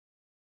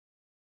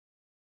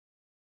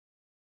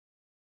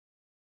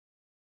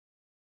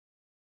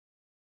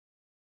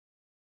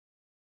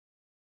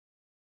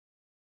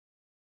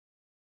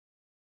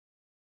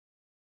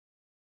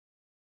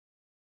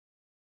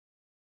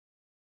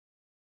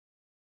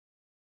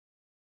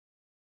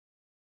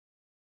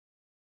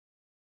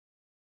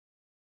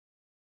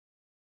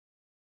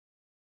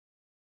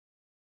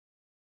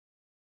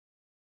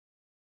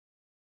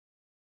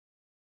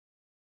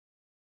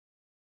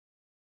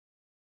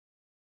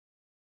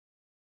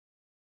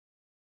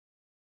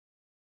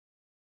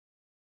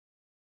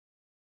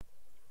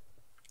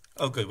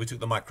Oh, good. We took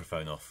the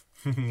microphone off.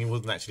 He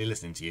wasn't actually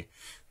listening to you.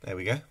 There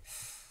we go.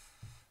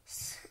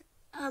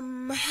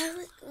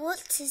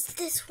 What is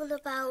this one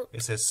about?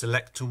 It says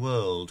select a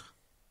world.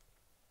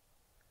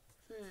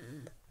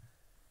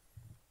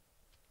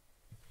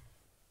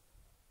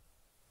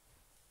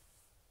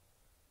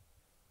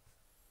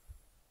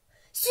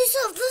 Zeus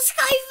of the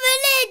Sky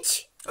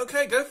Village!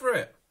 Okay, go for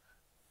it.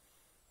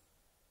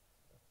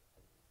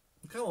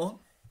 Go on.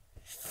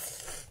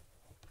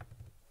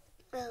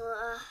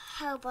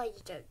 How about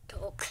you don't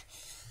talk?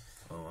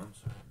 Oh, I'm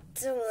sorry.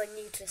 Don't want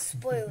you to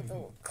spoil the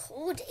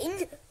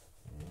recording.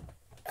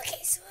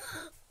 Okay,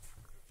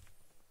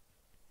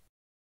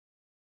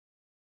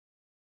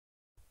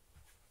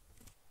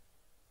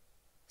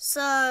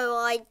 so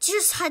I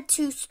just had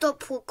to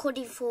stop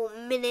recording for a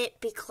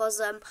minute because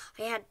I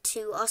had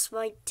to ask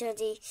my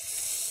daddy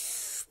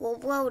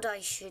what world I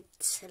should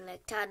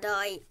select, and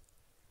I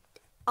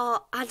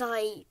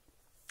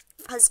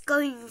was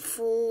going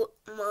for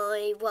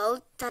my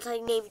world that I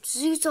named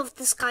Zeus of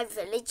the Sky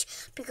Village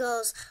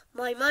because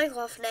my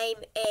Minecraft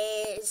name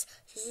is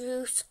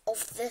Zeus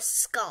of the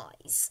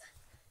Skies.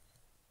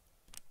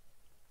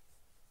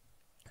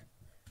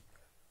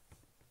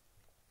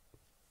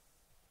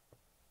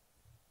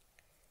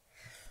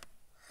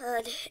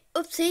 And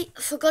oopsie,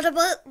 I forgot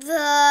about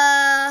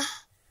the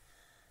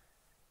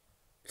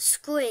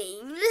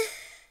screen.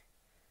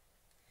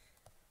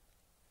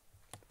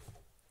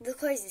 The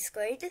crazy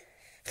screen.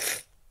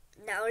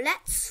 Now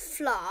let's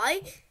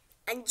fly,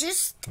 and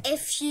just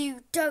if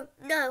you don't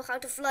know how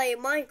to fly in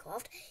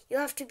Minecraft, you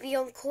have to be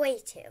on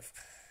creative.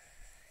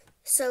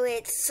 So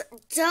you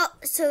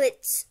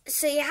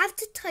have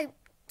to type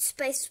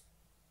space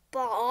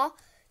bar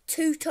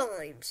 2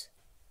 times.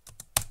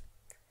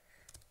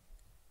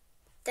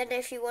 Then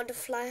if you want to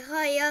fly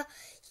higher,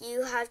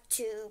 you have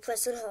to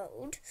press and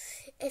hold.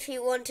 If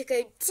you want to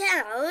go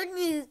down,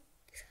 you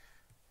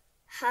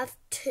have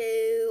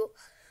to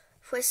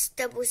press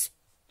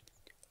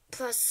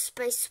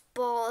space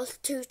bar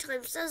 2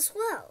 times as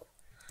well.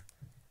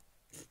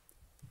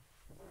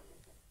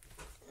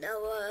 Now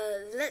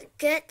let's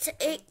get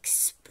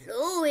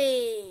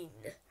exploring.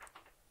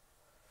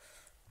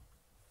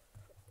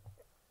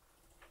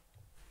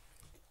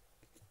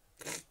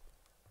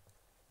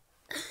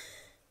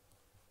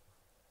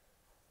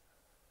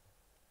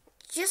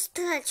 Just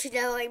to let you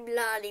know, I'm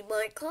learning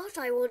Minecraft.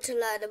 I want to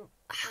learn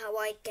how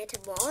I get a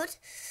mod.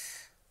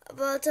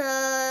 But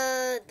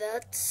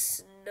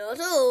that's not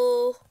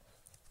all.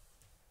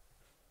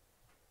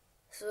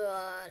 So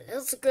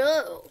let's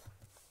go.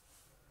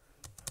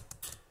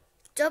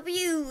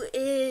 W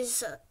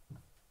is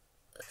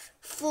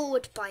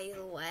forward, by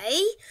the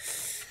way.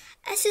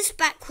 S is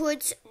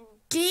backwards.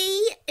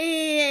 D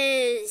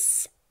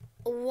is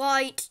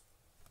right.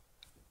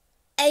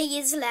 A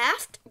is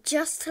left.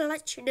 Just to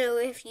let you know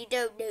if you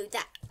don't know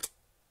that.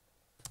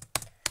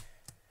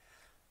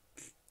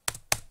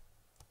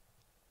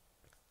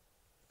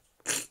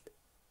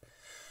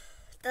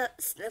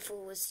 That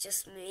sniffle was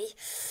just me.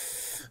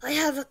 I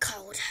have a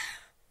cold.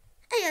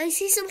 Hey, I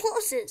see some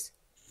horses.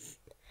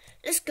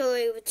 Let's go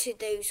over to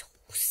those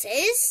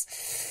horses.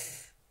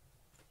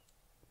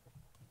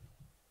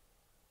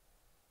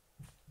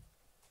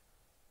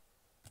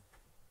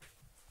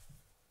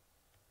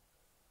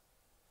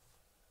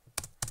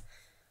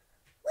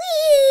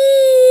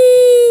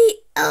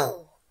 Whee!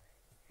 Oh.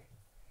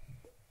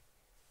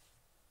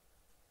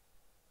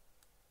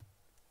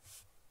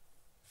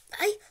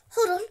 Hey,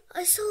 hold on.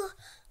 I saw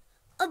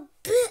a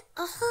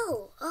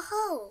hole.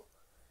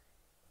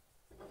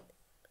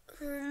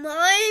 I'm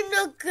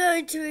not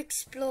going to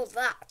explore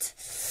that.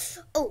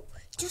 Oh,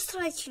 just to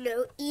let you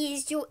know, E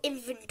is your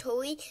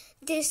inventory.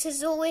 This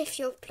is all if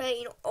you're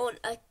playing on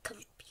a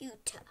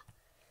computer.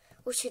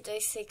 Or should I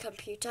say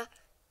computer?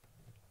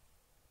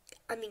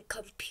 I mean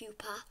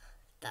computer.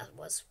 That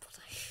was what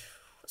I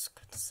was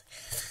going to say.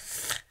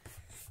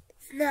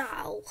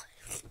 Now,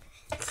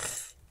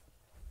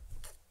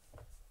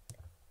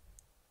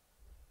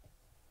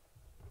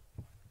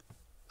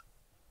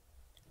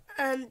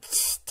 and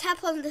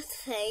tap on the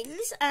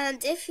things,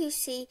 and if you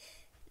see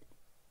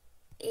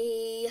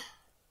a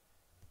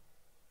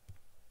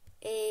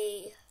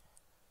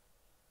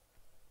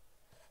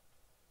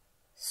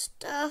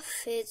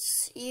stuff,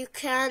 you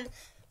can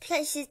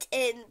place it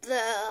in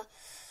the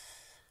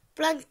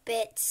blank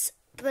bits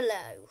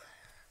below,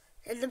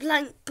 in the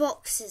blank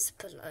boxes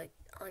below,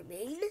 I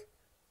mean.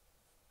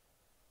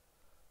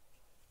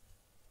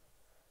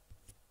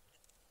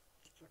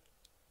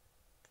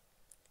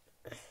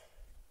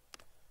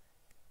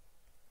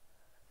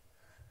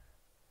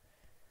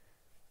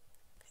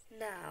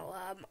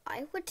 Now,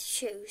 I would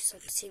show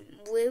something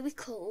really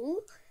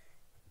cool.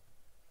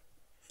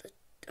 But,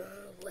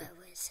 where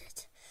is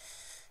it?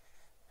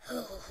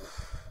 Oh,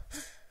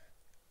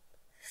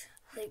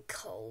 I'm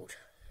cold.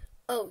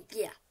 Oh,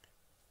 yeah.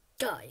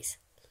 Guys,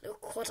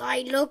 look what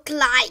I look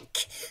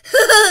like.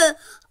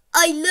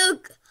 I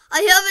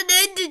have an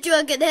ender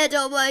dragon head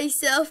on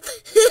myself.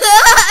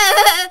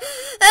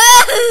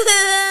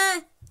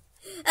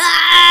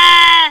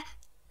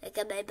 Look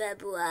at my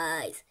bubble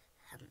eyes.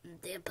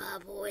 the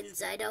purple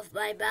inside of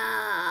my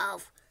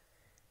mouth.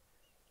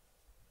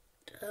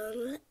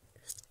 I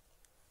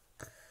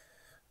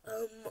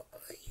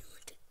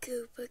want to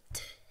go back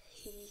to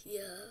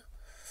here.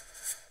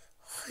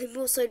 I'm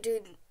also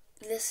doing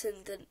this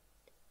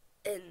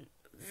in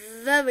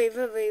very,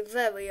 very,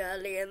 very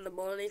early in the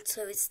morning,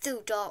 so it's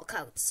still dark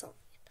outside.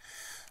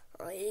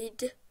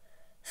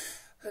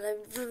 And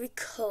I'm very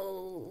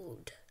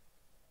cold.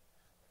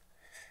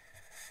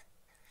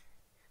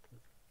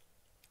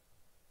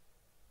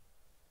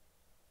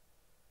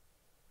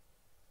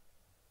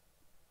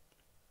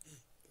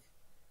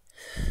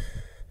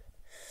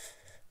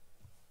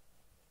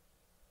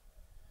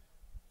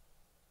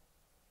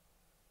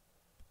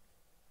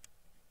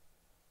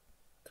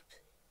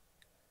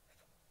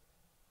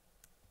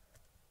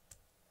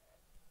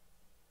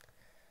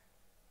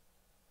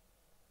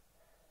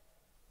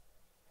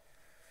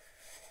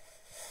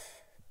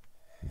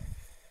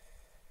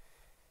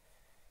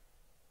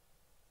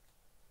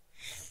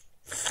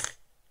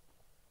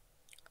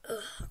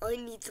 I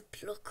need the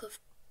block of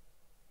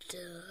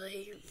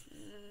diamond.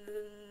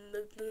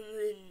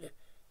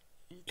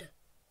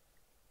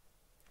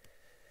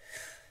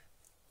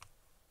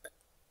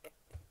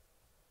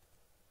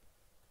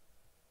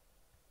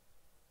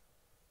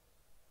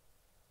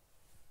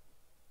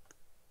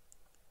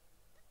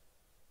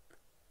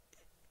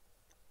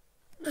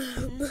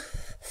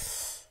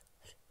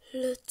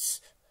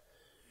 Let's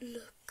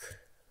look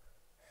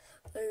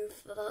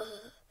over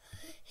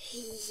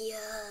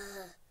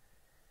here.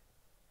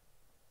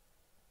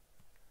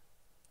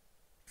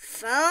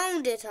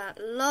 Found it at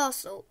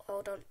last. Oh,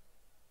 hold on.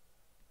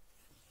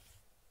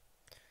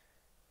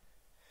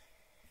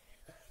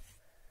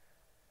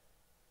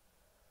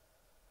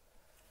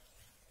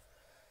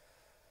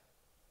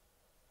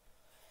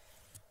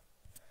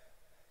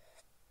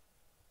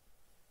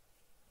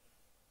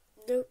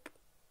 Nope.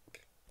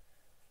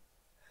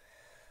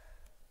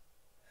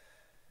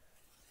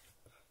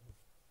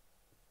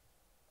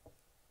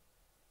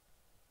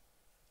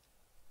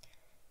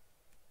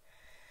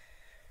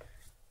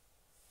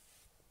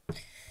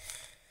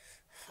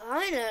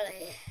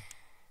 Finally.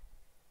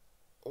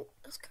 Oh,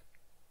 let's go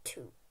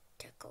to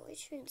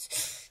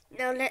decorations.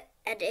 Now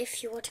and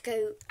if you want to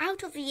go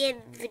out of the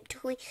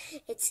inventory,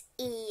 it's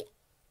E.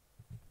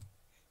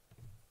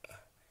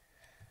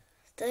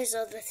 Those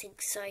are the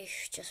things I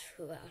just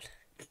threw out.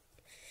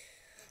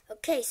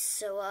 Okay,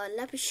 so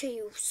let me show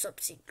you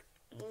something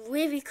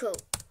really cool.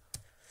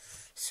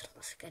 So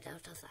let's get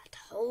out of that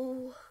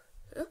hole.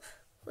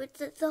 Where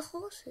did the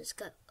horses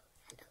go?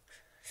 Hello.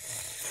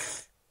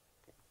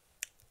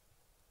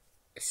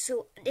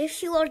 So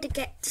if you want to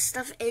get the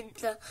stuff in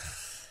the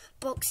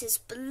boxes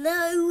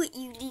below,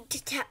 you need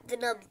to tap the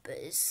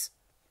numbers.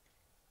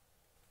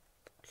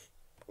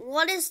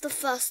 1 is the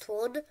first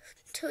one,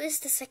 2 is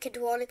the second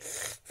one,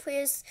 3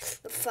 is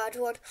the third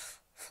one,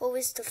 4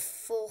 is the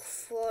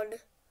fourth one,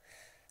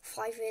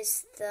 5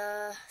 is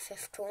the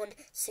fifth one,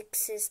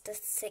 6 is the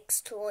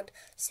sixth one,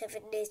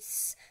 7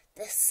 is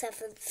the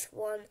seventh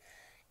one,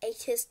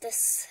 8 is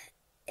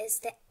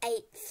the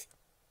eighth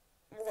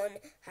one,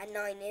 and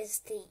 9 is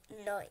the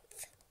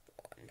ninth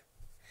one.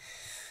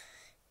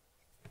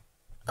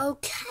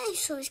 Okay,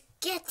 so it's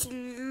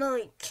getting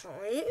night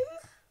time.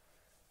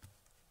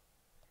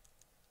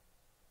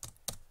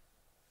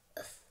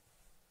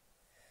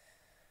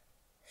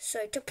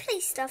 So to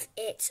place stuff,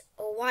 it's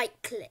a right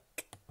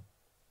click.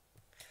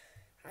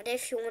 And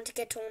if you want to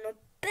get on a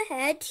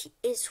bed,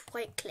 it's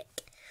right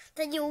click.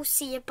 Then you'll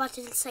see a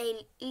button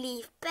saying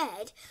leave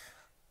bed,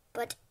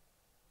 but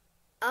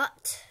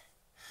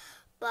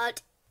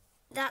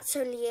that's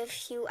only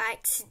if you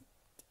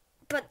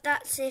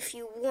that's if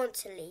you want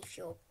to leave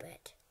your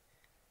bed.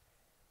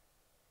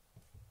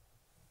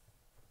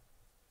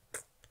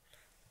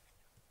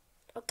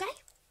 Okay?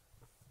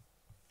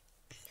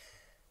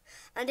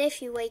 And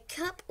if you wake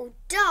up or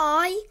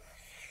die,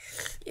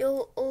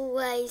 you'll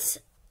always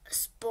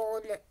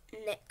spawn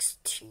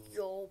next to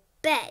your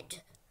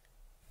bed.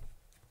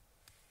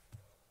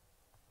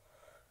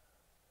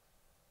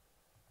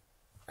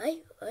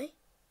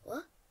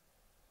 What?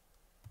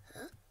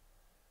 Huh?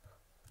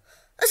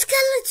 A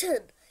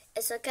skeleton!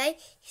 It's okay,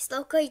 he's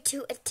not going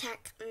to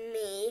attack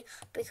me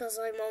because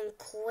I'm on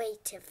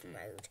creative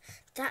mode.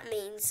 That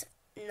means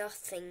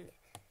nothing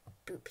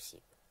boops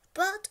you.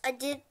 But I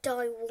did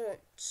die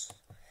once.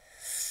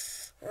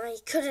 I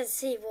couldn't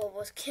see what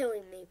was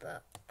killing me,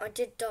 but I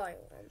did die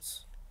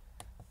once.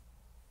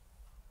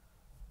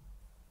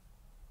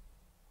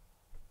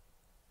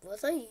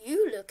 What are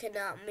you looking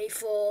at me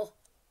for?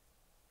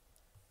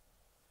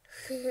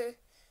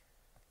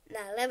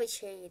 Now let me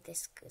show you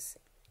this goose.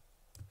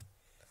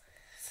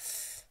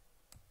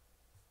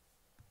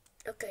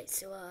 Okay,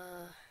 so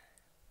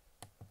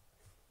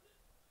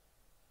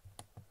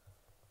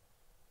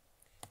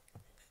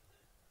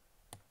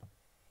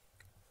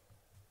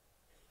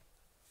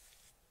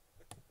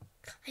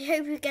I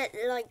hope you get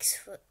likes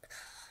for.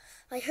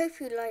 I hope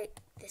you like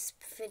this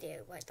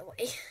video, by the way.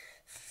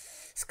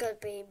 It's gonna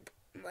be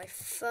my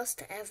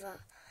first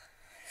ever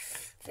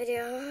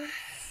video.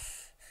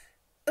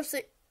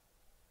 Oopsie.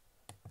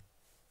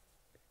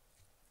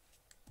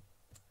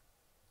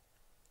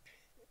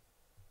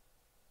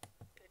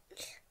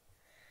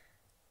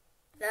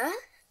 There.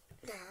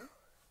 Now.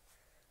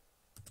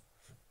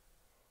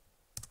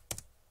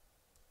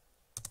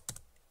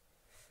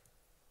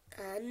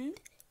 And.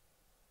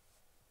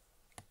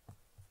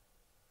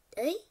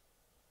 Eh?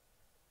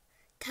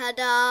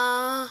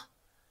 Ta-da!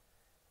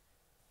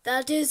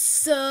 That is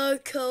so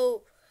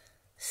cool.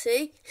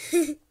 See?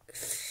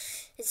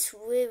 It's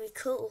really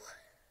cool.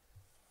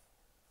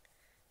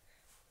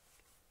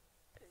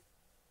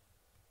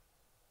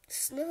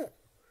 Snow.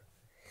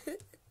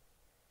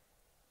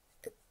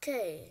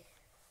 Okay.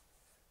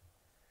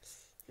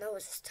 Now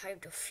it's time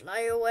to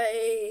fly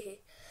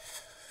away.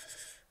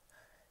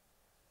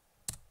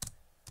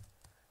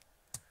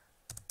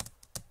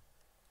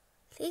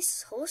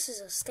 These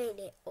horses are staying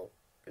here. Oh,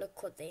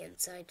 look what the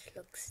inside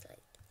looks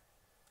like.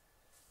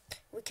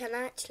 We can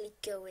actually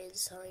go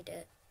inside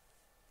it.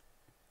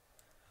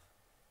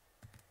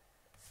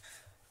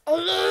 Oh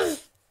no!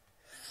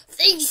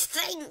 These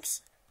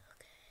things!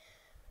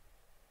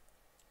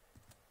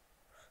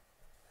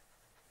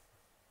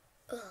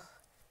 Okay. Ugh.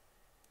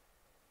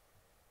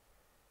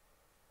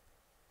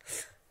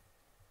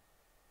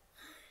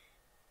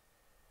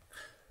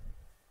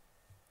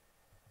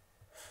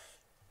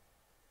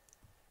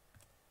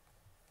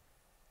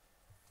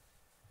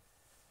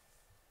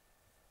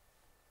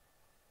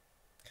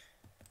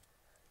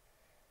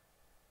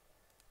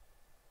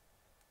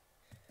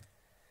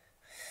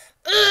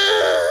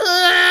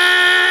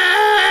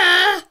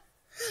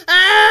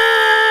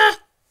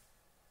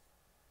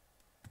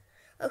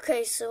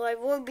 Okay, so I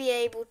won't be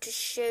able to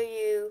show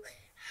you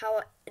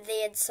how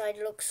the inside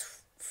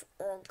looks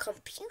on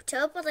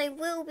computer, but I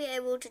will be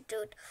able to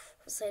do it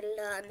once I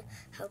learn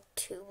how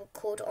to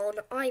record on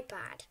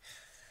iPad.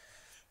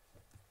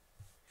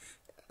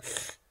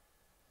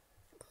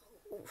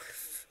 Ooh,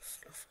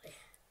 lovely.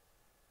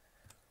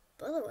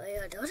 By the way,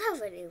 I don't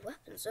have any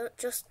weapons,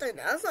 just an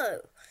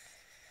ammo.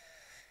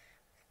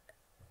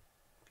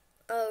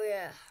 Oh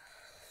yeah.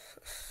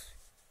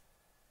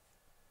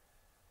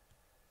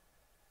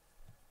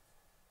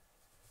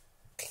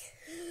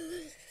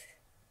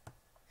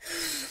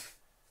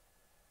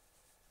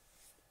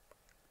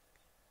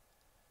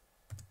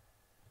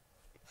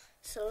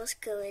 So let's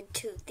go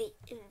into the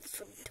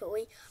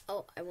inventory.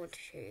 Oh, I want to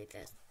show you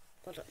this.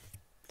 Hold on.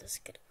 Let's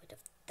get rid of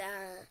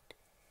that.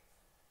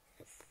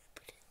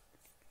 Put it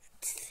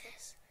into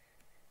this.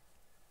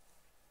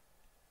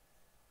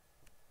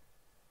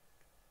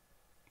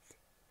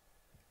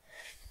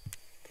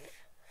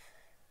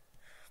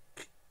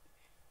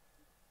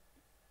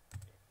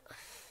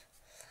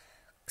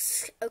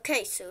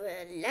 Okay, so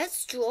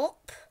let's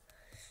drop.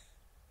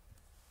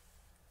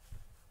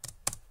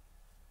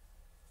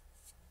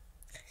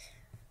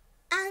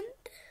 And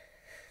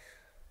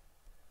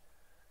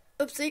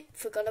oopsie,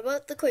 forgot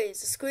about the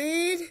crazy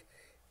screen.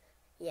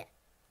 Yeah,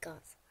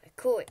 God, I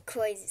call it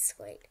crazy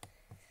screen.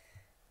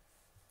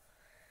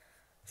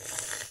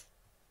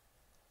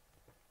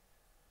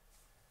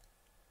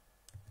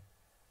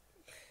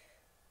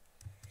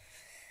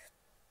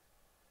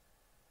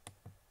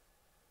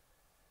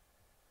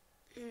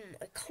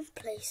 I can't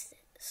place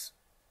this.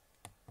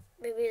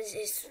 Maybe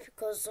it's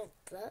because of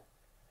that.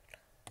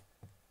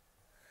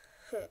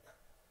 Huh.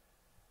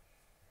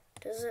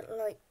 Does it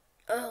like...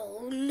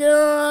 Oh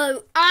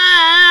no!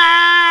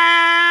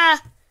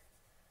 Ah!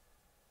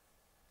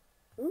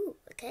 Ooh,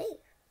 okay.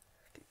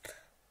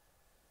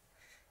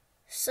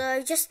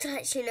 So just to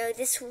let you know,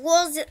 this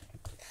was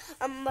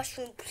a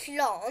mushroom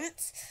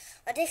plant,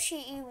 and if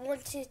you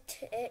wanted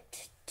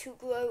it to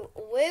grow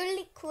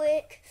really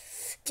quick,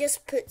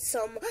 just put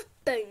some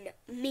bone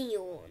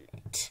meal on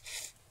it.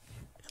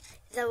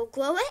 That will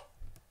grow it,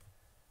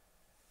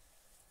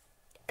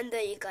 and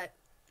there you go.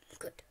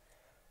 Good.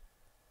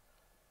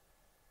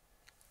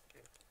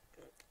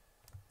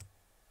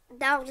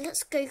 Now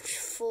let's go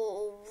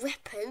for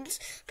weapons,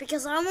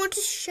 because I want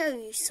to show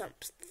you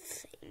something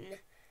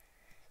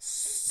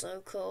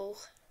so cool.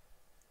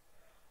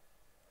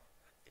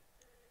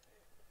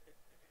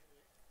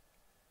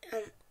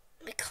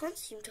 I can't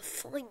seem to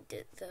find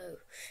it though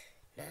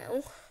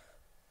now.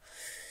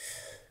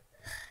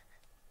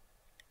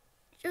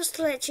 Just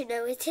to let you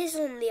know, it is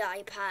on the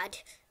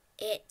iPad.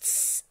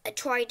 It's a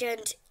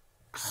trident.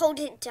 Hold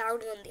it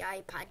down on the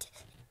iPad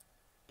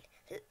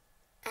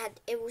and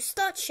it will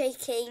start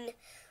shaking.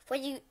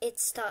 When it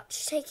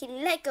starts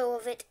shaking, let go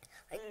of it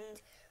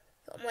and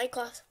your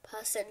Minecraft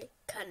person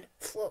can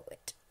throw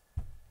it.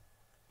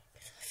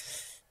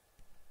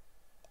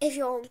 If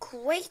you're on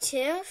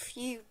creative,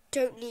 you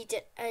don't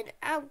need an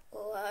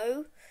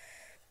arrow.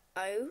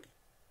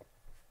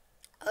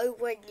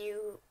 When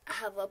you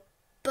have a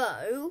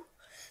bow,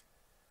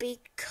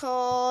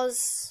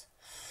 because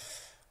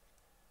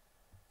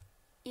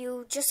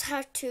you just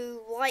have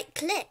to right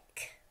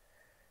click.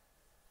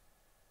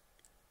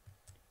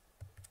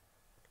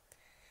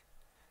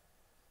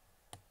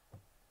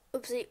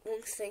 Oopsie,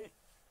 wrong thing.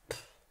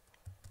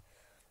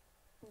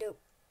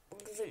 Nope,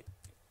 wrong thing.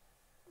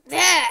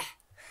 There!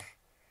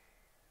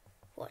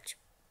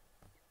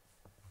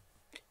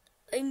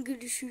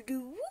 gonna shoot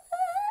a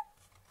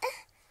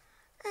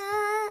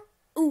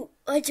oh,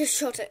 I just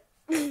shot it.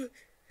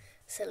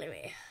 Silly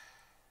me.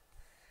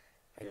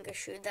 I'm gonna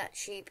shoot that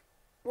sheep.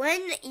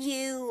 When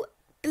you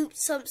boot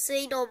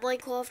something on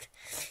Minecraft,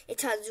 it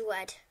turns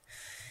red.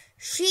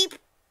 Sheep,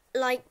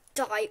 like,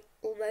 die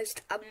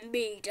almost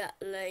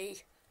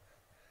immediately.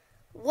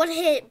 One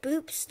hit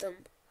boops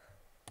them.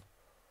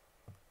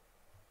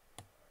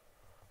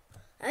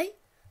 Hey,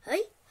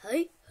 hey,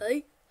 hey,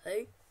 hey,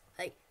 hey,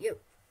 hey, you.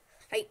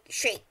 Hey,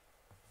 sheep.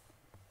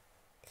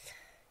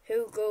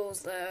 Who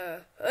goes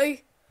there?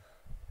 Hey?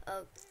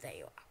 Oh, there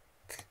you are.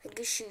 I'm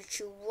gonna shoot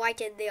you right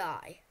in the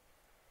eye.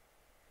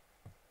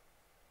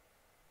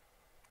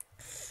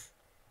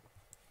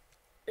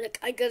 Look,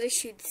 I'm gonna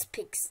shoot this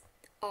pig's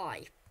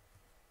eye.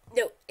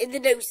 No, in the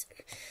nose.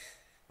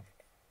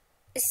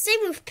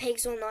 Same with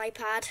pigs on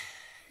iPad.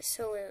 It's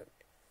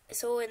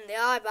all in the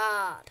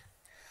iPad.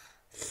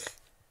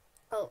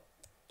 Oh,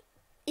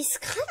 it's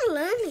kind of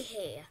lonely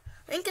here.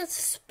 I think I'll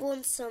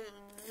spawn some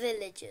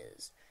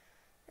villagers.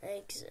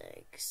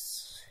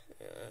 Eggs.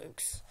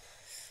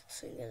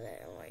 So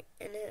they're like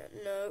in here.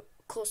 No,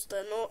 of course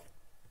they're not.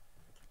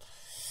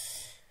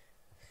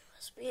 They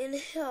must be in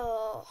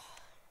here.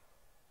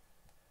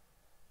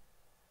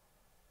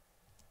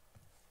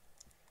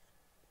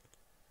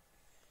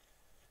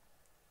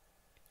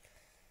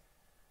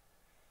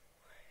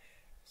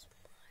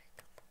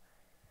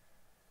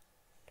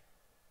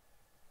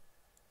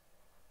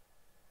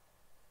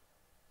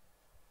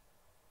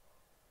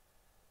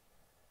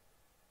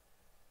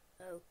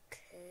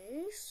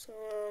 Okay, so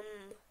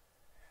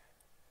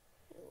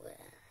where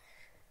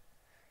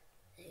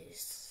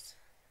is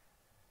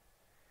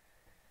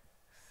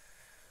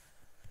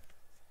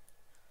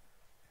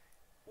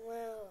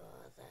where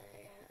are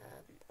they?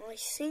 I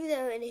think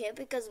they're in here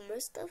because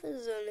most stuff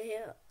is in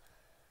here.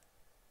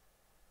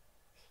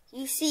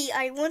 You see,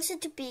 I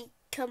wanted to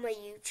become a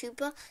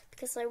YouTuber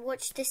because I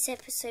watched this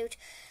episode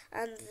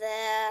and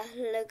their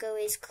logo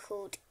is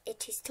called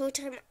It Is Toy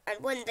Time,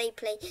 and when they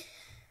play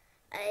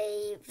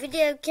a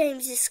video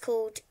games is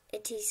called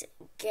It Is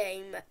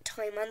Game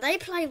Time, and they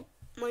play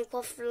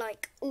Minecraft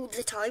like all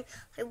the time.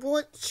 I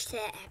watch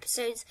their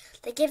episodes.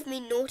 They give me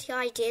naughty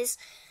ideas,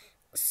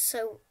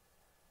 so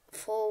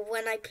for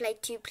when I play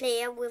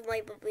 2-player with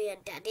my mummy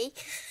and daddy.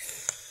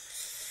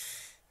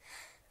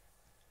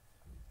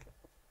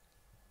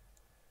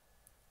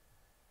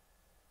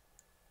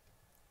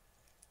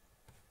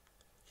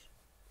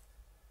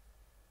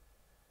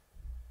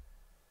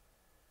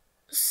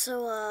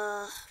 So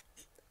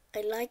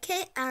I like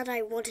it, and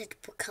I wanted to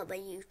become a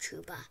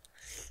YouTuber,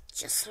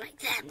 just like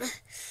them.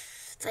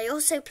 They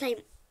also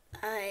play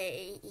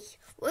a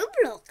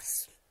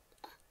Roblox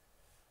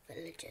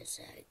Villagers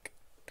Egg,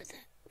 but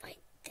that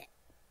right there.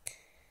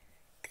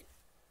 Good.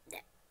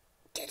 There.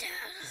 Get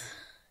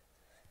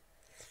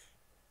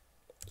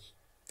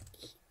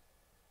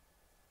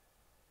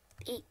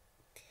Eat.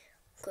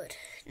 Good.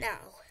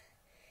 Now,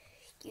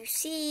 you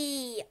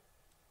see.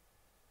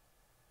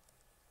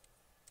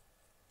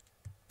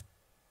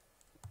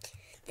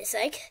 This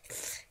egg,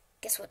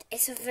 guess what?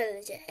 It's a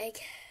villager egg.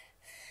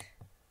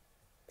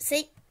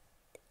 See?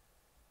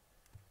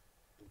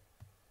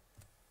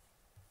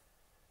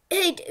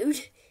 Hey,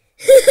 dude.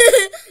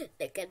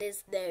 Look at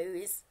his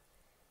nose.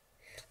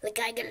 Like,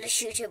 I'm gonna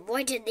shoot him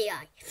right in the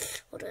eye.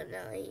 Hold on,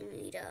 now I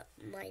need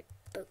my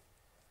bow.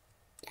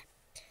 Yeah.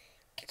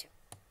 Get him.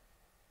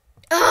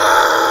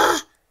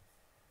 Ah!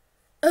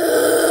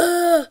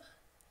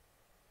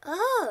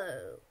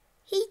 Oh,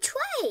 he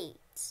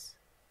trades.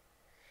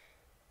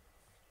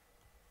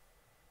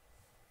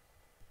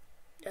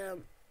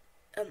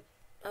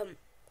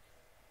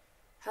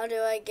 How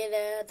do I get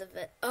out of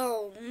it?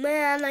 Oh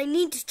man, I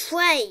need to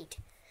trade.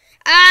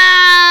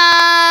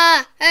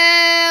 Ah!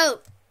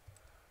 Help!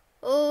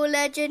 Oh,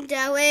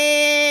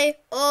 legendary!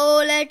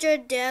 Oh,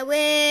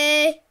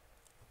 legendary!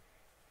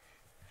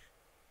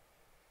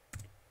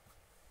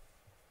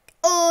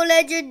 Oh,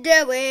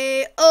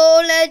 legendary!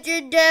 Oh,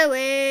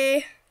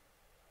 legendary!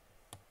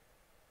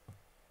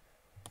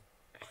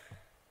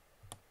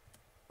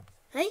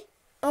 Hey?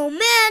 Oh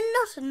man,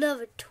 not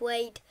another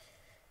trade.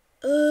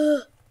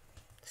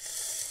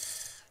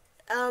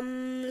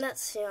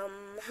 Let's see,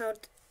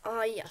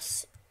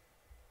 yes.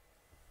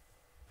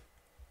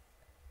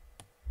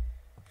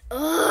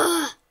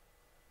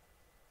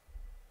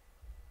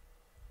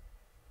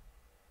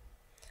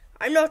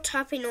 I'm not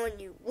tapping on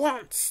you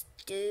once,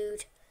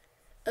 dude.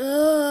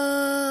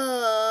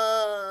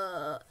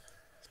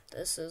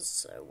 This is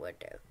so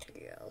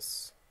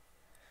ridiculous.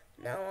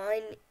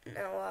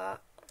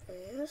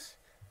 Yes.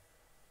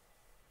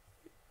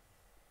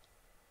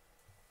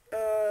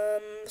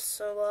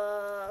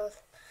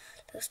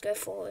 Let's go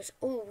forward.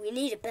 Oh, we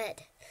need a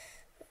bed.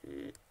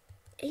 Yeah.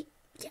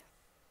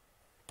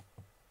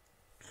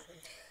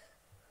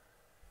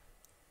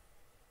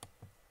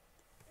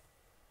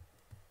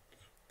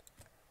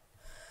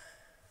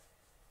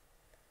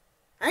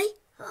 Hey?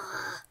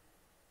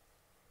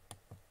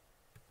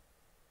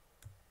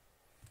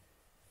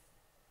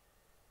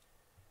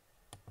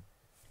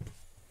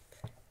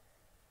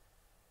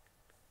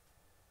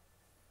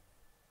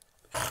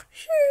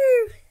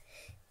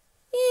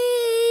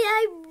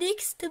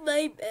 next to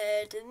my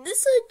bed in the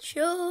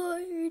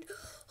sunshine.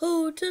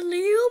 Oh,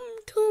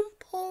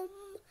 tom-tom.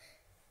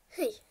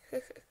 Hey,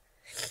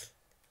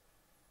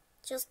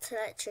 just to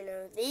let you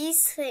know,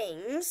 those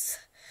things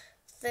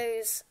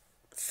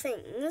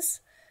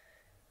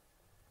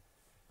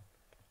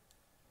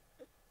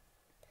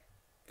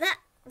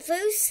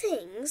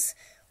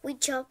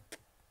reach up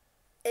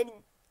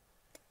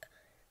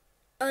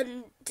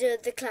under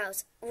the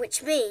clouds,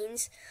 which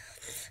means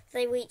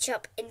they reach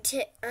up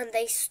into and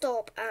they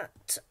stop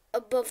at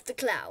above the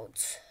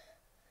clouds,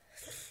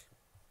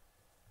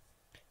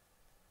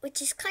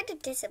 which is kind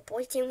of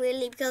disappointing,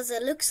 really, because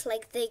it looks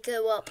like they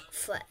go up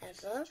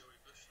forever.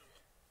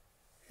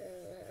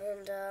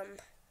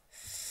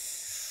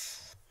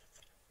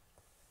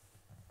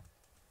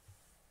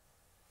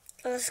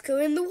 Let's go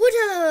in the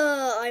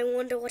water. I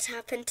wonder what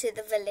happened to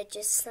the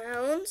villagers'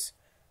 sounds.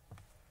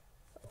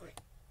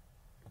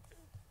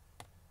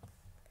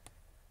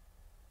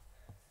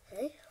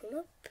 Hey, hold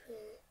up.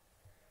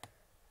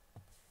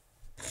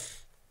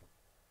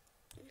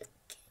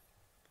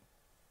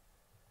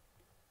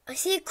 I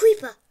see a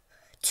creeper.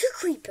 2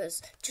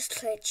 creepers. Just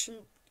to let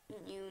you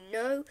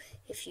know,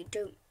 if you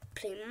don't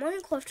play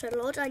Minecraft a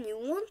lot and you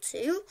want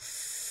to,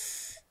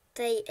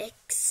 they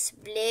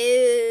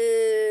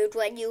explode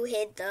when you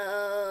hit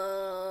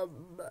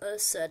them a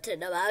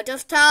certain amount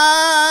of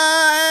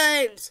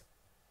times.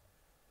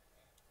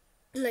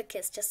 Look,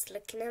 it's just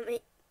looking at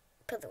me.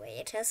 By the way,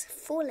 it has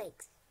 4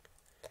 legs.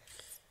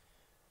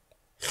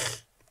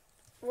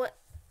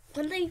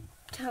 When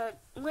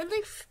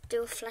they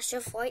do a flash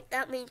of white,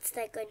 that means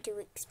they're going to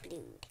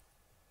explode.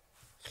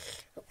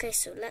 Okay,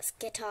 so let's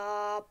get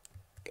our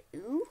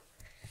bow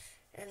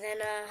and then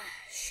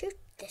shoot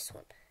this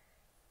one.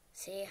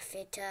 See if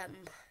it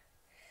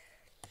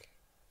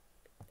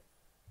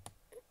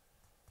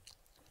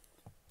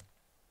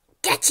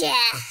gotcha!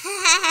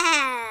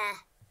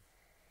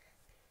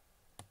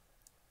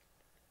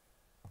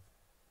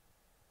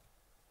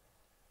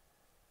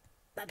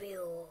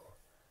 Babio.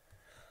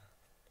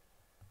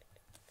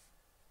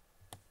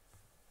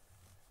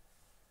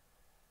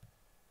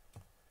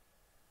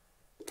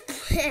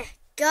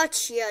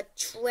 Gotcha,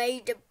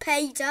 Trader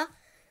Peter.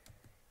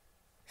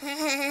 I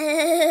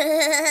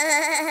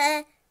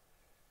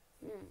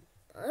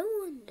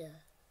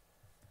wonder.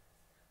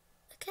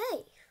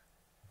 Okay.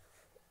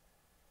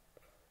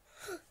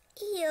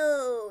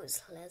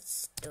 Eels.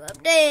 Let's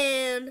drop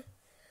down.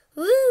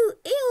 Woo,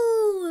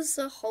 eels.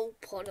 A whole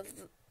pot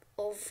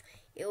of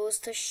eels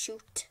to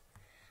shoot.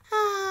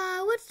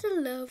 Ah, what a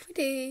lovely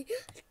day.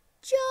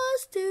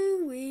 Just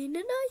doing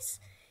a nice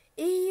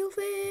eel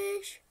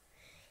fish.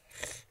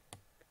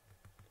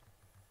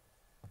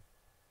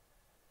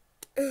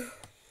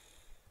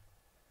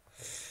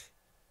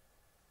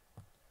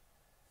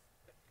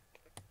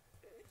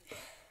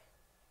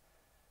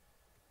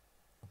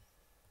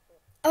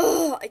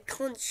 Oh, I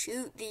can't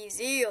shoot these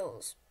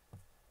eels.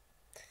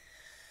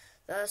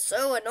 They're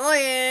so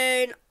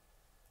annoying.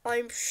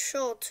 I'm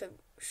sure to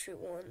shoot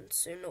one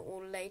sooner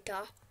or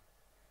later.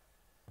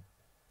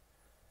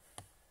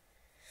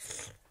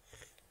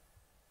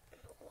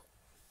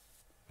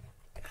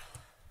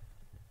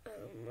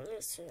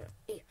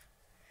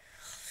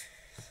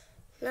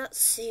 Let's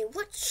see,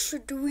 what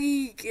should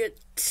we get?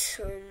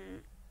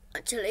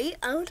 Actually,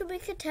 I want to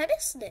make a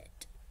tennis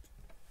net.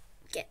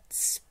 Get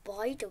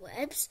spider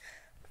webs.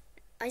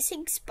 I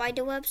think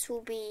spider webs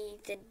will be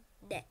the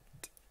net.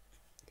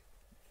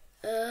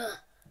 Oh,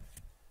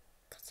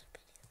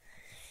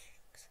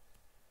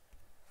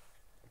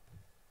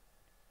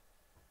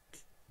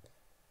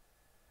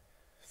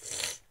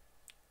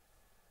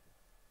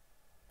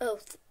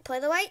 by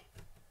the way,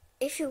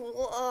 if you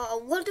are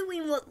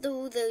wondering what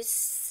all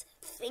those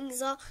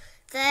things are,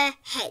 they're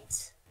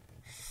heads.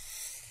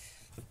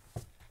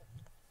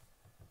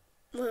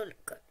 Well,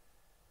 good.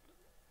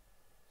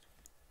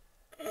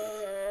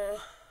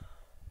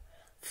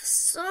 For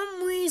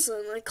some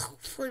reason, I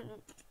can't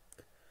find.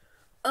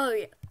 Oh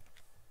yeah.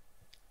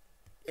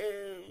 No.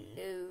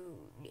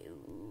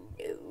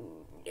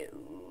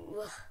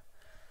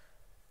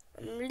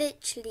 I'm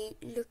literally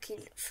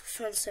looking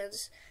for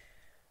fences.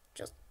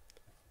 Just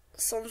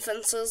some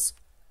fences.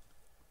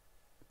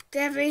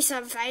 Give me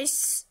some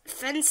fences.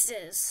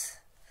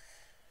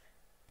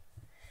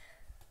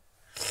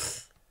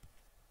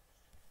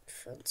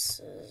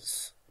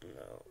 Fences.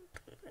 No.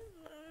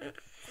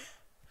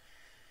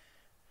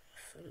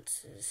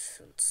 Fences.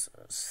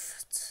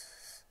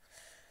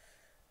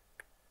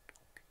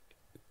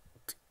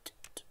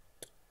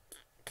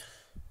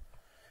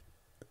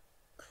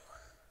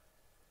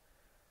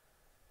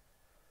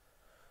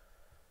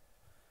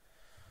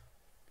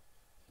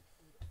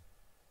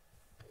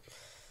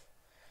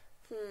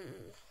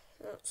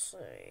 Let's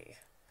see.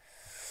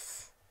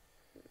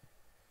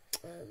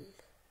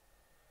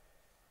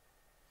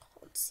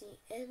 Can't see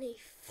any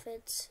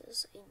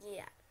fences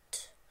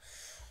yet.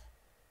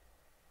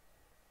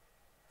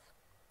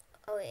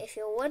 Oh, if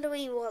you're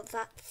wondering what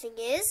that thing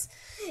is,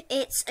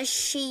 it's a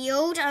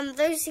shield, and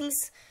those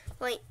things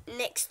right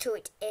next to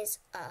it is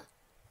a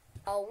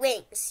are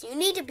wings. You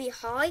need to be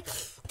high,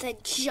 then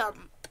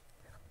jump.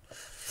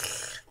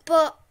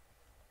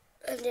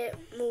 And it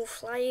will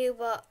fly you,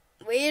 but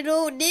we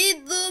don't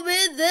need them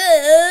in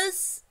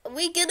this.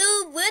 We can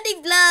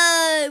already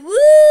fly.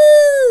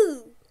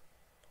 Woo!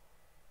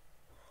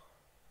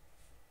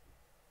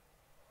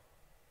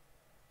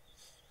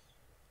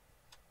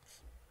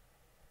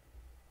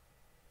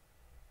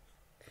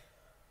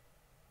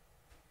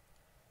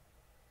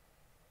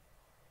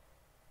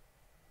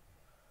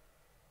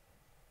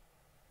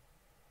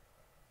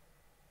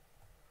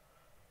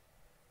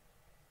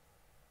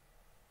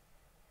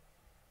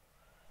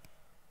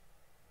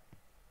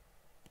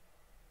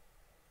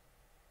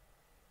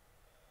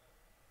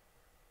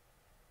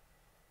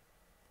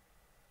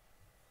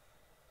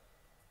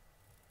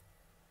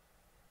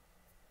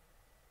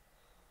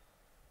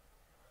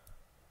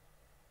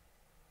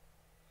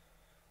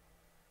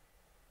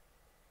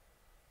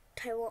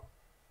 Tell you what,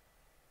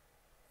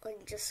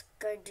 I'm just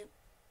going to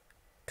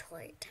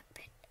try to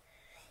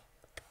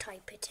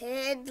type it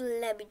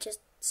in. Let me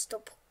just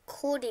stop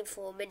recording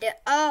for a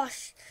minute. Oh,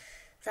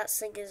 that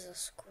thing is a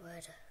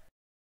squid.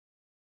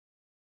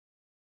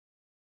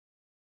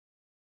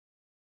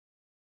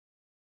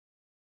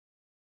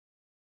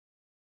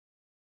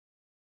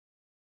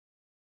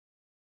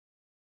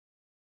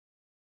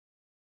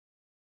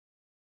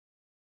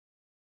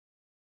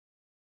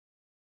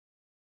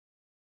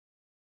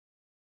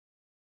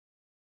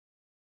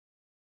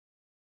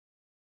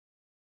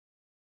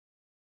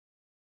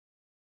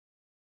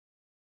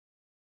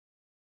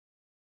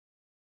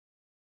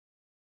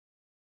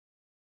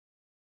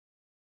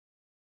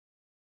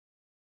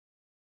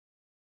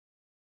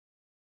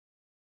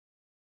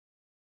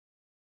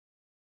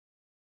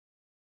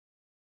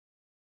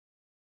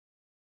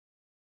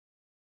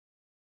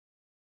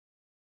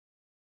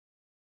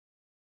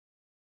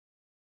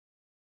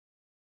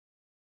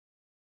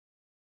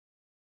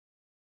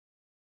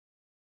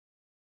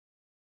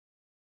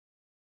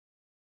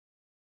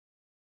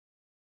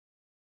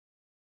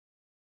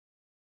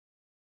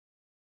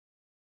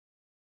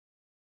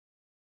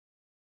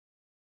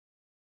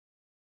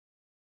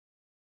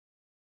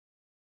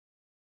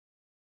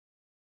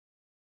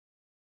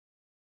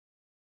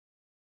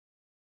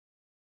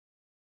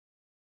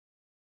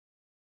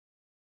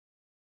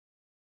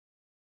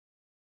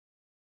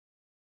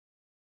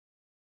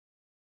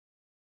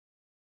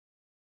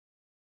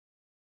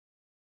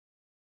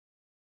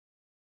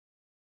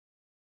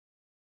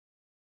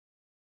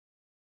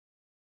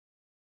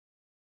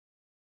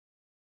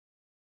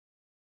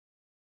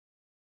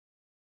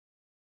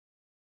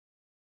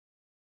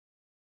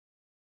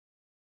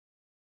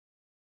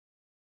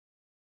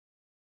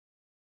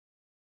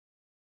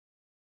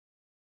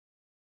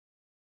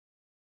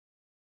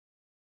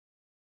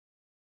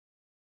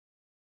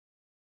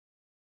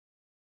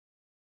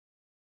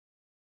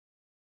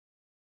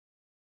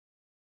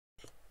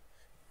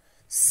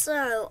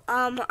 So,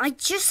 I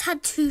just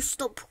had to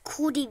stop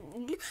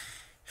recording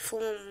for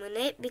a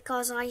minute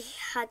because I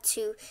had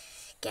to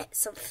get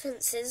some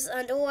fences,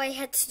 and all I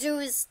had to do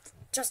is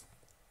just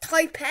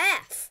type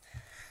F,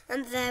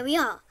 and there we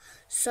are.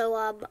 So,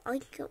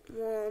 I got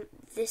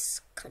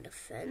this kind of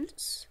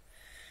fence.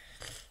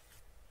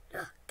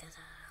 Oh, get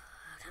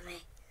out of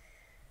me.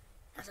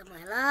 Out of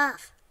my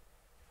laugh.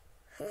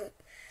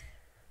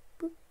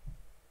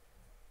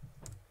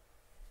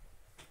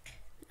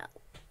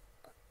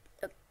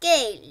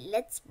 Okay,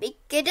 let's make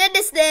it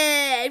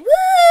understand.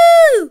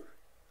 Woo!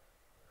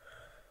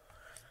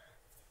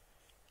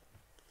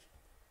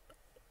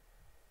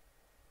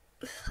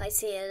 I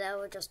see it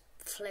now, just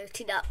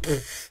floating up.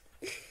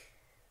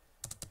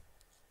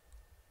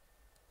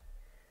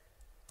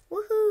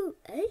 Woohoo!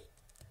 Eh?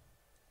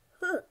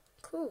 Huh,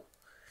 cool.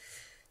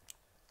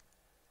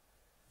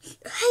 Hey,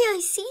 I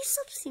see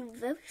something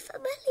very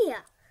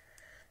familiar.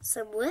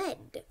 Some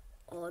red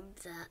on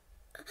that.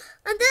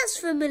 And that's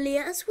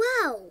familiar as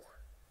well.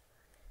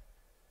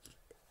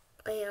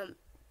 I am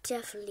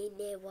definitely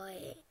nearby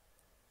it.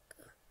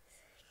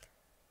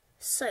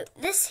 So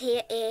this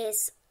here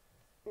is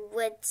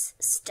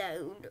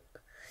redstone.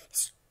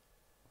 It's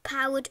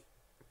powered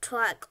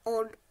track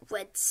on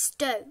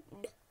redstone.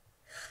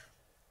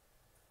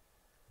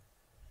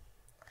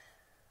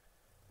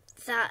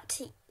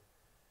 That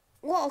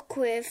rock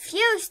with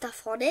few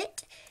stuff on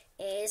it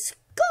is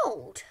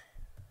gold.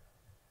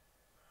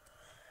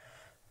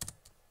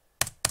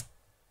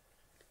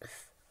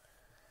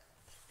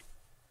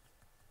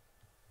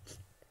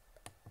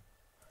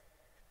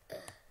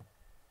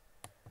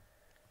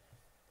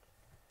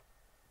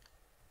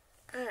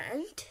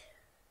 And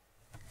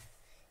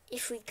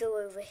if we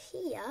go over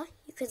here,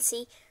 you can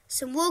see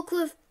some rock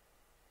with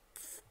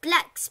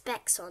black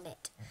specks on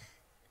it.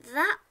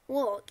 That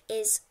rock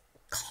is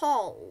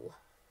coal.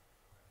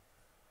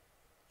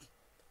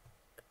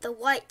 The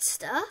white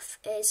stuff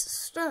is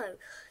snow.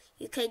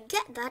 You can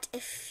get that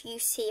if you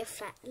see a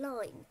flat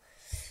line.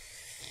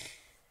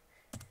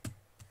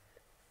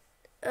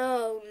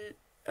 Oh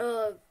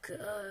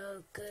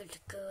good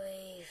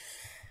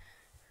grief.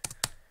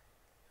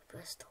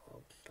 Press the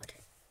home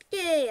button.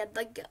 Yeah,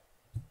 bugger.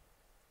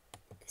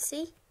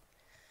 See?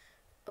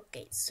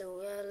 Okay,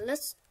 so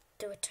let's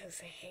do it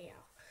over here.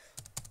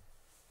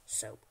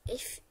 So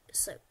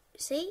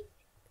see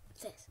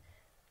this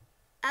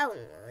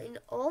outline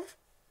of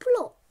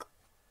block,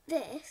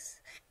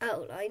 this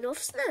outline of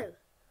snow.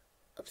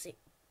 Oopsie.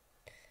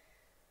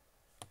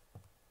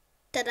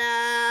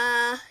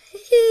 Ta-da!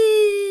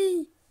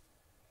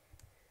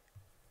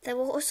 There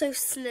were also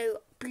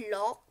snow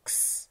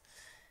blocks.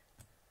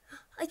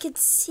 I can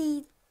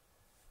see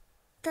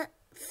that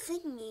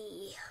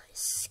thingy.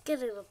 It's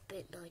getting a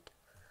bit night.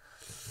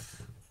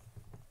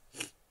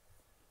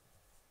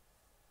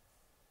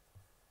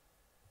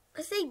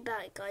 I think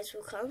bad guys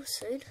will come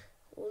soon,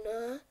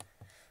 or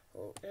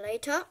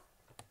later.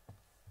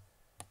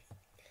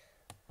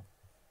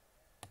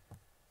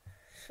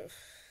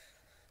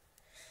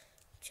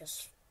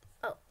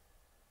 Oh.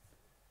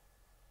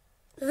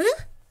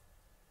 Huh?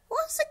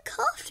 What's the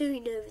calf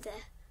doing over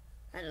there?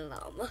 A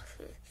llama.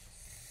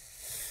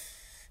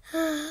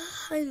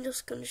 I'm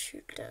just gonna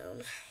shoot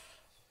down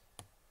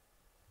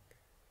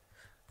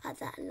at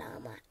that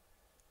llama.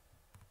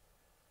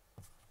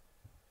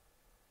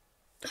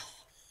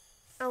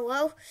 Oh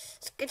well,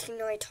 it's getting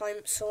night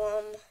time,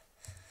 so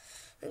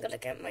I'm gonna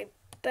get my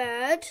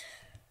bed,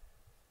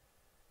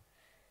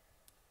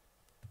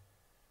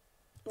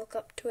 walk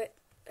up to it,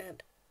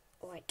 and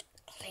right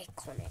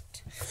click on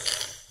it.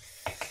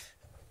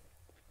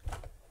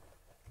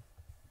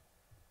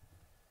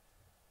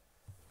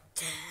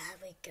 There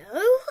we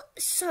go.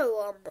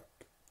 So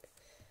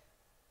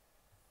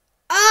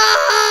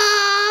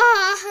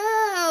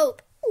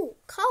help! Ooh,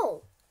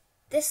 coal.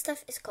 This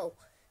stuff is coal.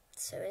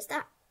 So is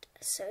that.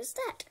 So is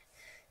that.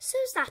 So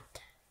is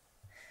that.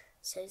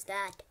 So is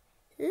that.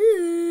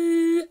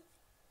 Ooh.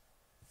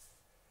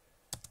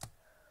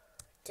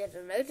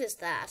 Didn't notice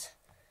that.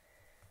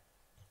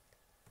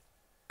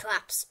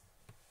 Traps.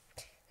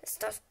 This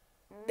stuff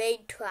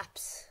made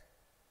traps.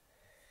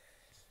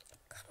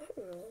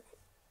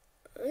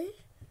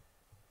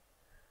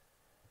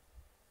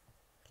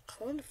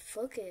 Can't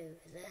fuck over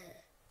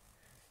there.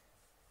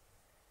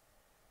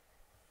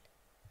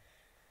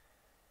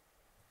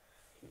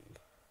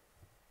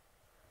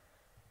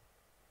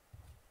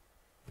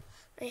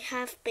 I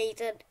have made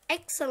an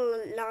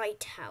excellent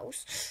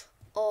lighthouse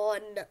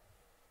on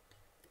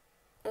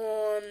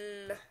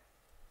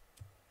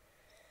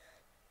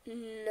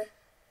you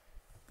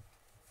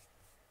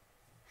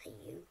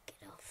get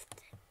off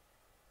there.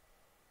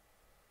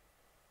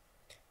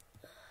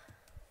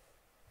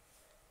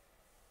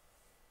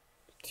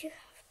 You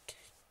have to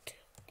do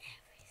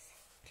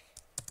everything.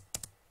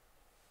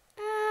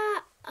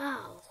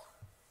 Oh.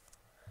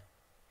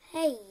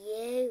 Hey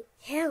you,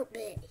 help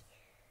me.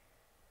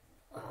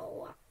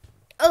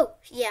 Oh,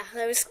 yeah,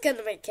 I was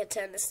gonna make it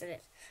turn this in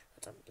it.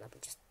 Hold on, let me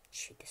just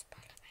shoot this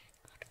part of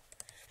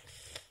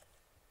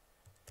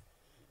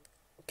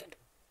it. Good.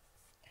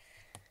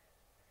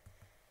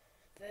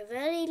 With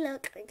any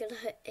luck, I'm gonna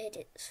hit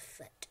its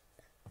foot.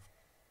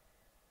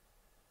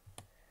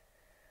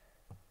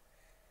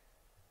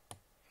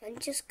 I'm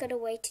just gonna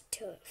wait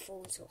until it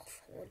falls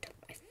off onto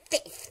my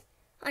face.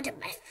 Onto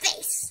my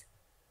face!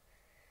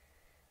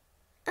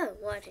 Oh,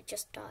 what? It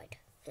just died.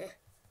 Huh.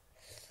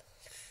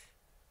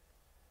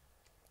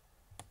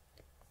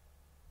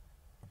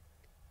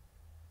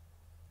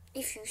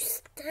 If you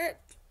stand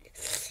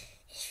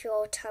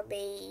your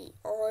tummy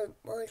on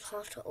one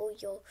part or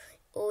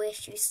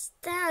if you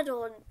stand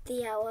on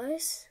the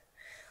arrows,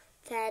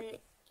 then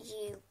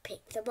you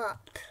pick them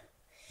up.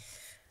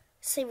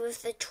 Same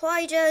with the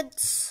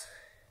tridents.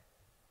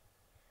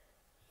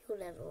 You'll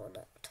never want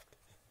that.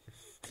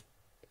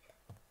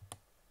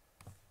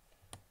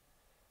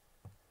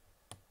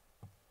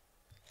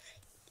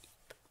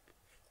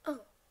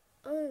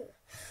 Oh.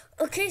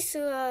 Okay,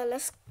 so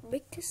let's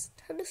make this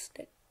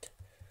tennis-net.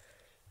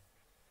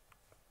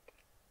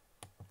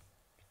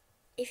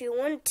 If you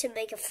want to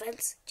make a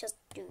fence, just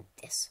do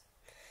this.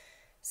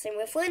 Same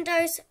with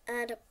windows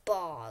and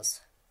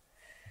bars.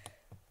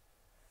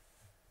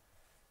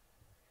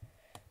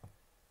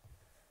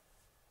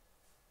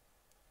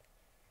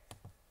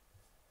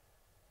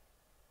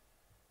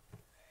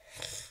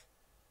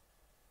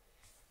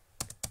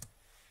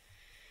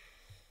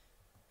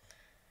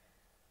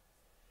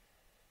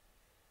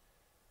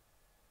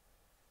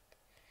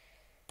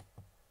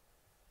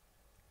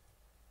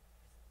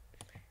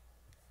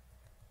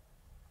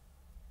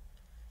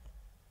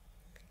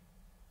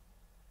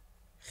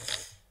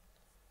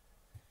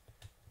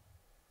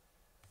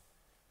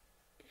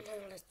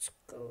 Let's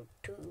go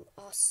to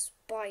our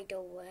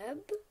spider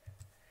web,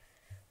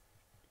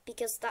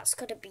 because that's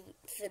going to be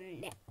the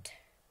net.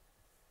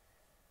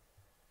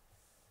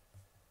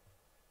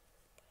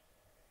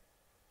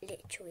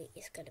 Literally,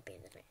 it's going to be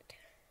the net.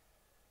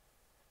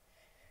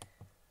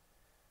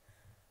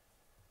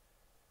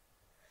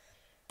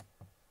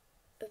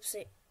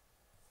 Oopsie.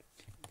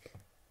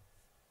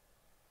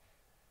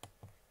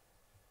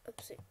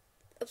 Oopsie.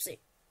 Oopsie.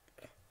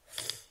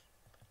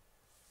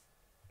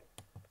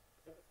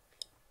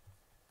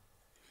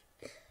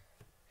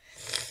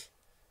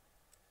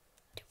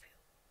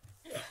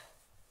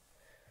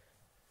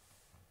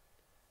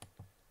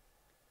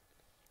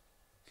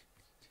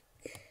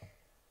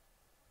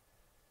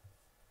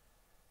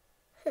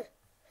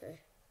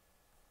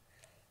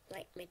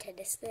 my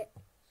tennis net.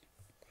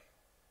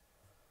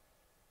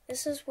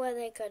 This is where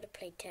they're going to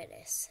play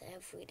tennis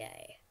every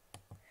day.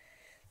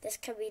 This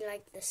can be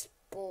like the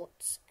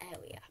sports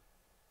area.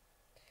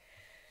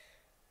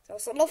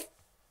 That's enough.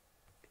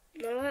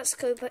 Now let's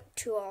go back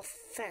to our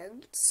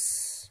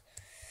fence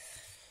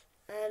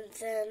and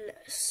then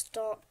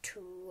start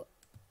to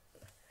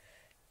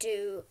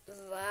do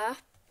the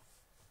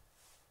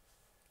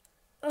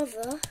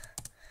other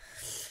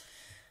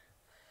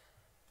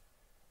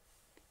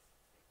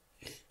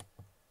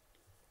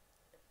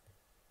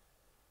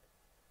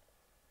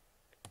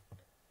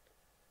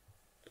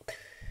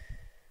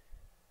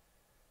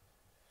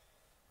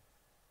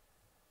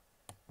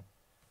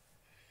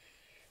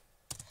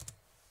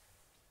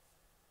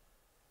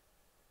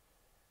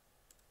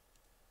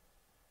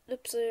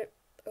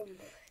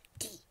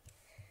D.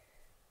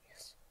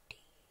 Yes, D.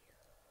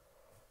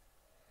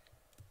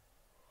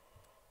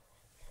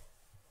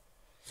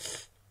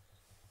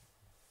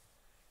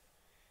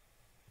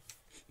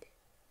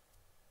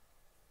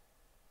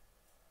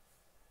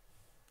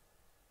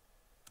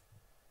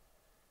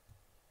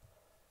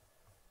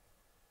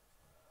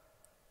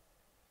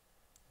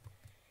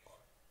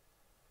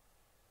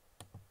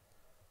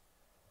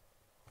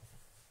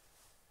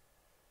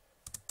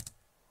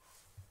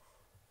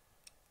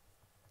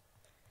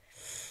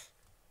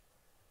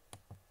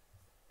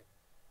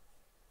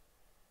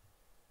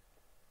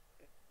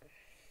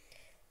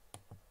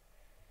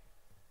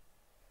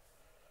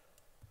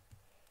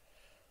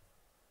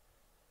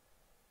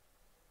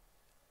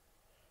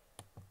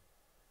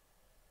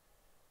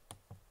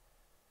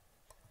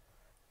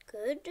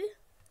 Good.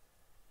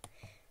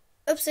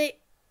 Oopsie.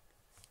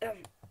 Yeah.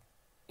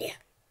 Yeah.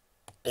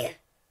 Yeah.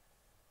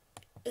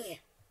 Yeah.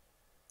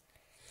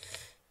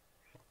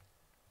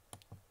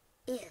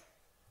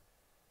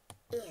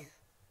 Yeah.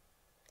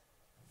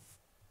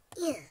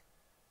 Yeah.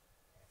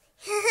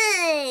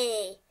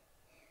 Hey!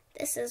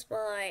 This is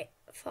my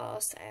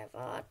first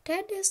ever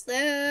tennis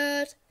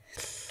net.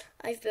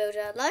 I've built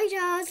a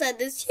lighthouse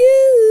and it's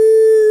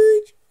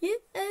huge. Yeah.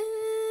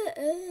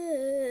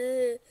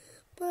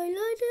 My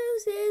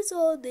lighthouse is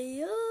on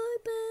the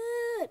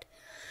iPad.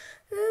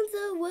 And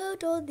the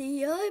world on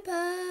the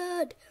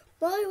iPad.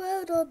 My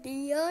world on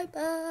the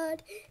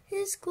iPad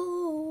is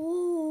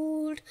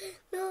called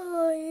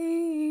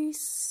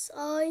Nice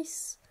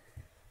Ice.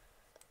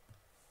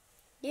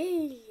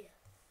 Yeah.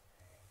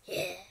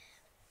 Yeah.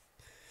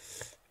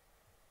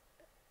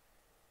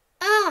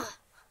 Ah!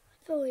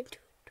 I fell into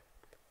it.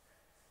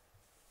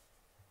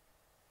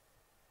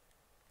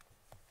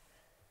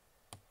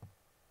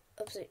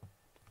 Oopsie.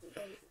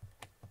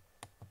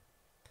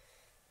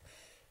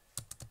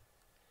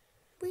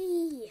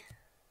 Whee!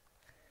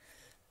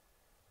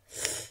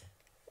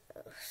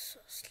 Oh, so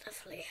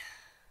lovely.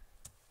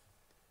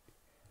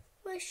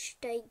 Where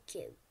should I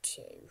go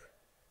to?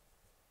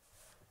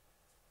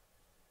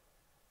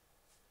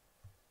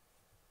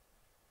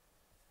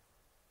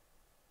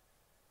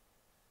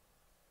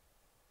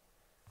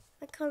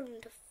 I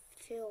kind of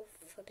feel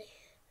funny.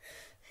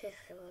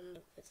 I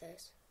wonder with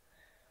this.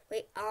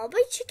 Wait, are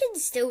my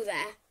chickens still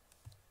there?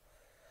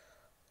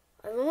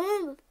 I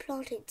remember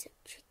planting some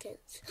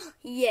chickens.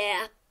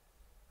 Yeah,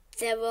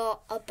 there are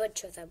a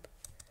bunch of them.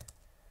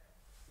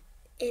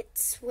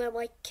 It's where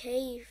my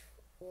cave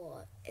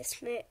was.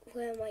 It's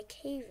where my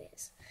cave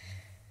is.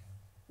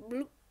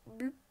 Bloop,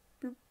 bloop,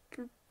 bloop,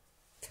 bloop.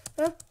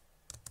 Huh?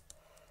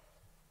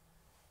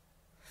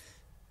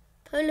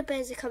 Polar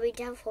bears are coming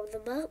down from the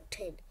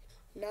mountain.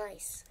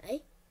 Nice, eh?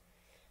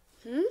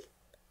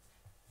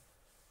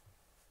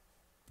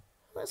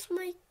 What's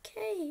my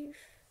cave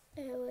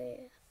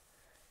area?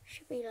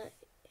 Should be like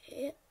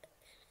here.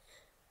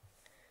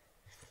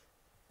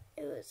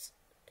 It's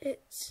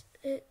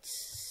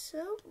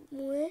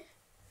somewhere.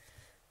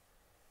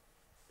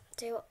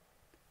 Tell you what.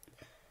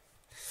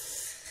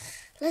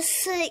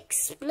 Let's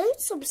explode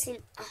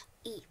something.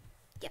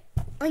 Yeah,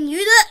 I knew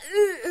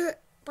that.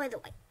 By the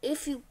way,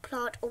 if you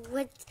put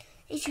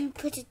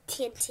a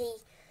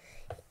TNT,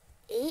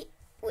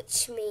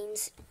 which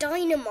means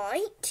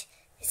dynamite,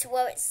 is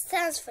where it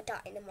stands for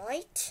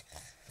dynamite,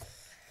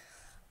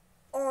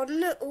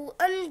 on or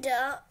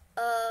under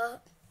a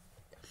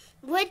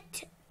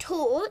red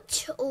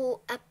torch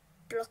or a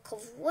block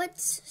of wood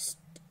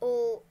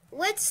or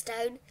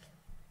redstone,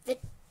 the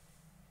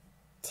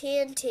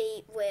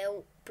TNT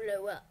will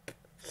blow up.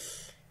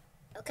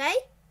 Okay?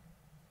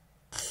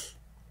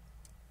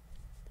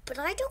 But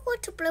I don't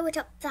want to blow it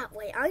up that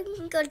way.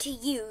 I'm going to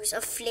use a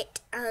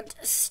flint and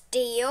a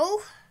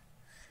steel.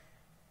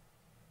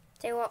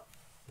 Tell you what,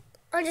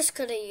 I'm just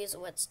going to use a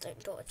redstone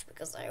torch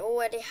because I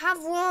already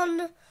have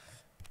one.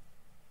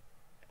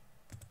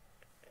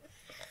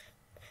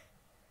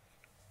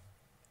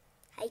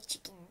 Hi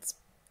chickens.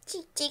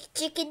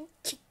 Chicken.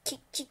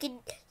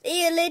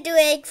 Lay a little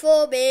egg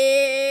for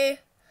me.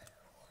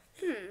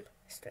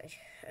 Strange.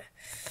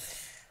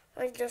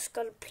 I'm just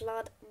going to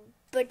plant a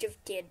bunch of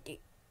TNT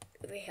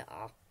over here.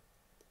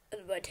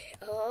 And right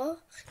here.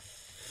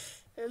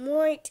 And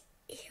right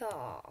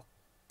here.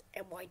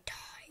 And right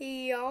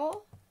here.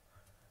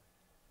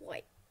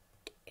 Right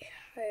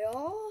here.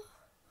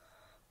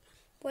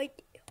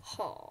 Wait,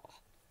 ha.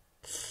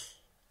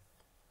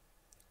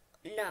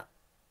 Now,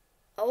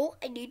 oh,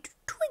 I need to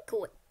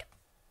twinkle it.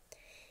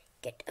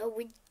 Get a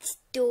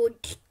redstone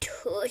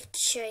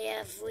torch. I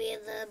have 3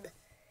 of them.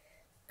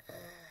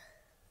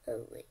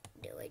 Oh wait,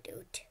 no, I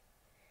don't.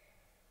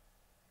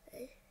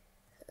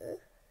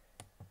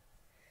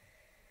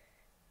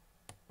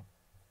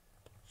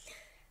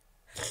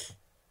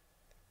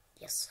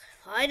 Yes,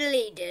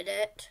 finally did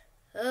it.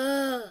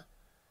 I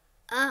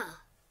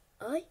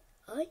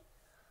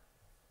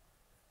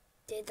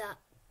did that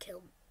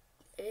kill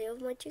any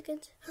of my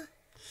chickens?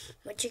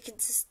 My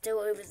chickens are still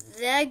over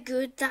there.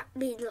 Good, that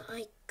means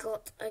I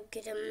got a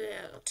good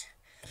amount.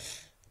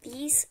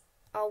 These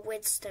are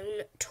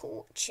redstone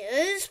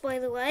torches, by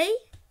the way.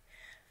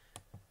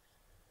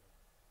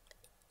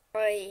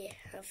 I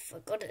have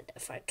forgotten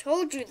if I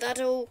told you that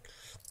or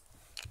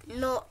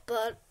not,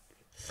 but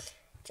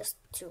just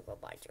to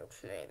remind you,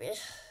 maybe.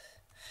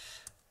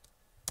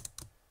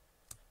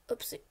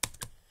 Oopsie.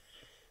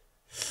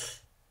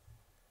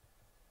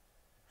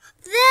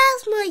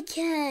 There's my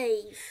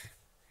cave.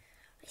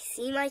 I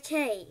see my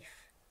cave.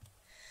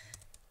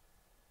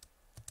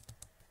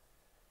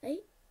 Hey,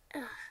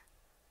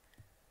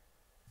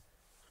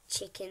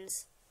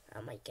 chickens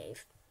at my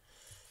cave.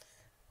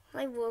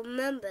 I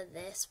remember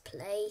this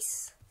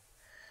place.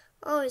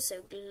 Oh, it's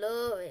so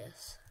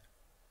glorious.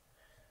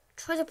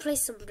 Try to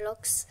place some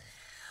blocks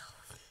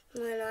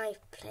when I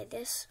play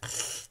this,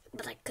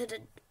 but I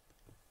couldn't.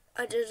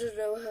 I didn't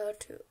know how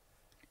to.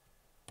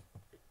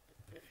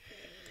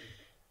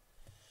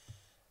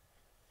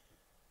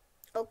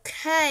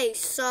 Okay,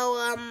 so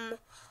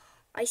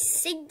I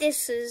think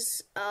this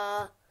is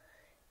a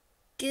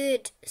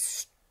good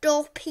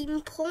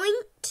stopping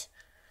point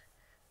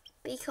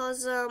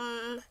because I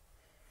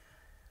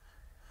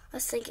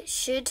think it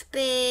should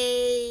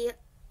be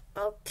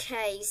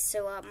okay.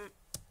 So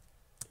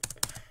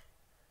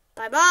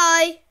bye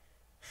bye.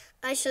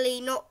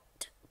 Actually, not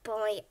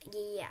bye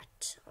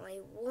yet. I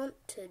want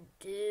to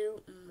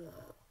do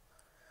more,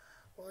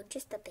 or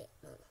just a bit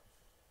more.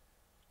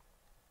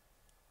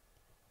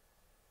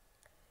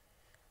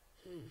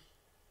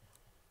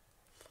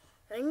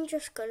 I'm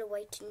just gonna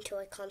wait until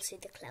I can't see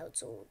the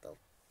clouds or the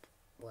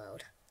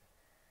world.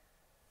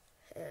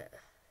 That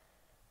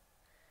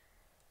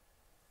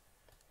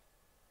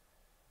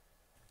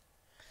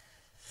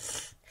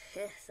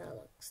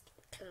looks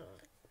kind of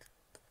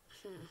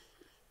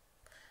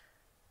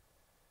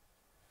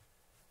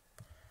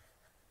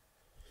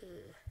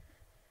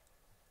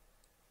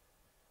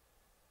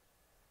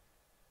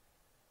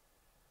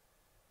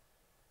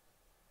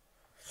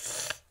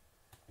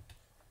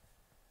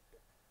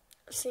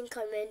I think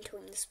I'm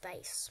entering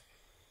space.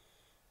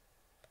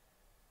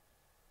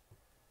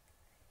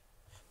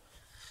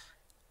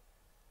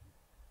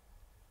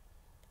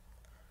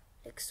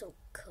 Looks so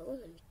cool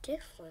and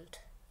different.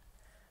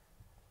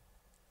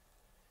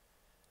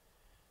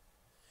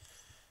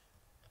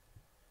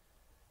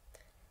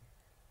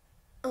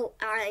 Oh,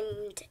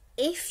 and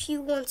if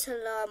you want to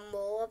learn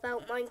more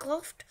about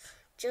Minecraft,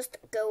 just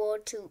go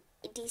on to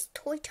Itty's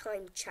Toy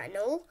Time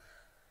channel.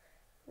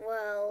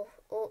 Well,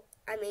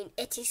 I mean,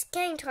 it is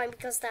game time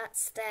because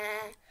that's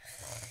their,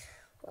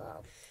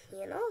 well,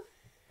 you know,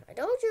 I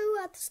told you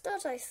at the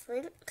start, I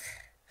think.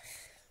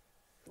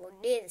 Well,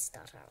 near the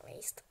start at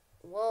least.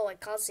 Whoa, I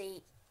can't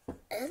see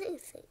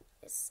anything.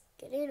 It's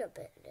getting a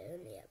bit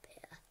lonely up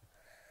here.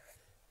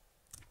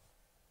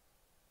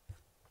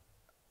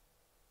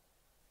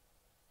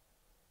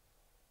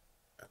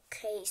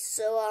 Okay,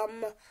 so,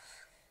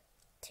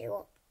 tell you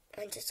what,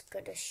 I'm just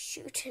gonna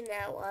shoot an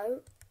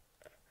arrow.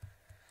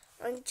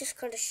 I'm just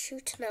going to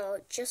shoot an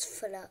arrow just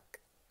for luck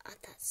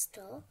at that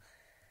star.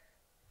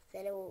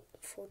 Then it will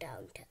fall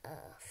down to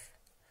Earth.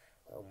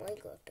 Well,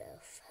 Minecraft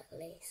Earth, at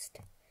least.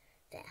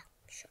 There,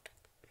 shot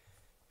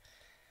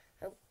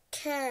it.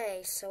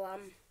 Okay, so,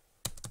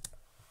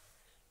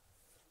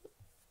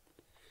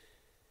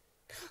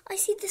 I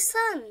see the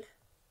sun.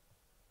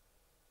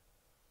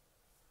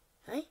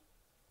 Hey?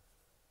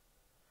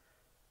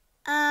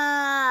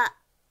 Ow,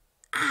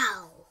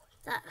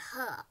 that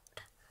hurt.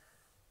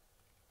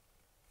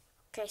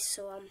 Okay,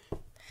 so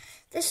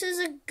this is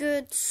a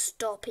good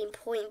stopping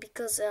point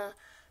because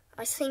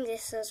I think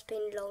this has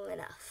been long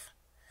enough.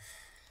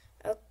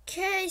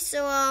 Okay,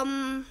 so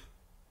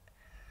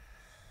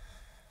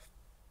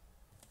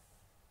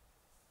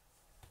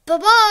bye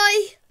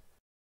bye.